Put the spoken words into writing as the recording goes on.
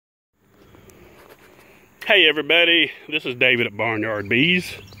Hey everybody, this is David at Barnyard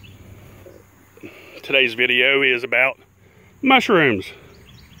Bees. Today's video is about mushrooms.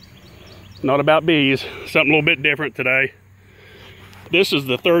 Not about bees, something a little bit different today. This is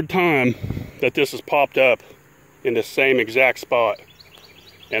the third time that this has popped up in the same exact spot.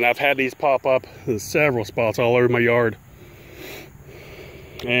 And I've had these pop up in several spots all over my yard.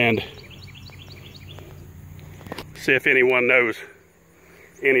 And see if anyone knows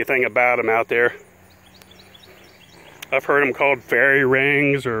anything about them out there. I've heard them called fairy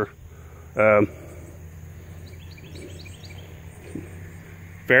rings or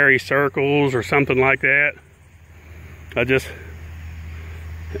fairy circles or something like that.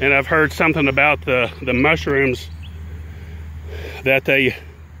 And I've heard something about the mushrooms that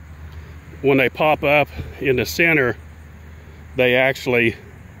when they pop up in the center, they actually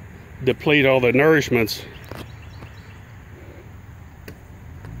deplete all the nourishments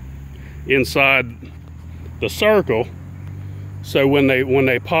inside the circle. So when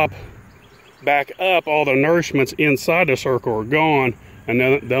they pop back up, all the nourishments inside the circle are gone, and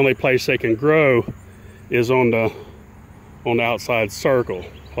then the only place they can grow is on the outside circle,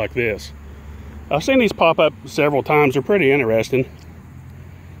 like this. I've seen these pop up several times. They're pretty interesting.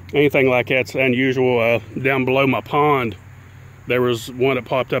 Anything like that's unusual. Down below my pond, there was one that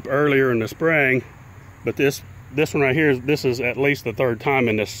popped up earlier in the spring, but this one right here, this is at least the third time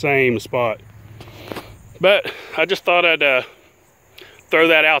in the same spot. But I just thought I'd throw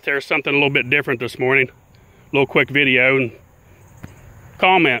that out there, something a little bit different this morning. A little quick video, and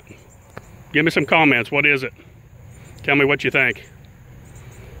comment. Give me some comments. What is it? Tell me what you think.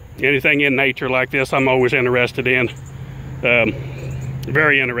 Anything in nature like this, I'm always interested in.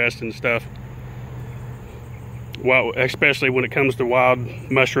 Very interesting stuff. Well, especially when it comes to wild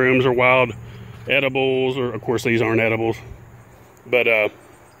mushrooms or wild edibles, or of course these aren't edibles. But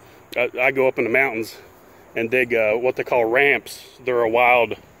I go up in the mountains and dig what they call ramps. They're a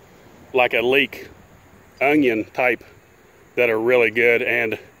wild, like a leek onion type, that are really good.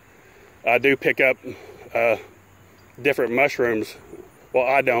 And I do pick up different mushrooms. Well,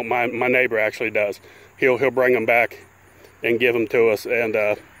 I don't. My neighbor actually does. He'll bring them back and give them to us, and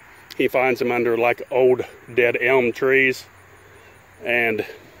he finds them under like old dead elm trees. But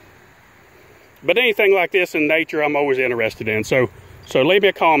anything like this in nature, I'm always interested in. So leave me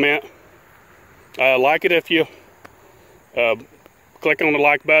a comment. Like it if you click on the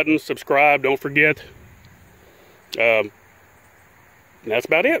like button, subscribe, don't forget. That's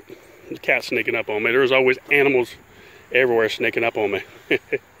about it. The cat's sneaking up on me. There's always animals everywhere sneaking up on me.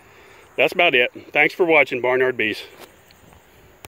 That's about it. Thanks for watching Barnyard Bees.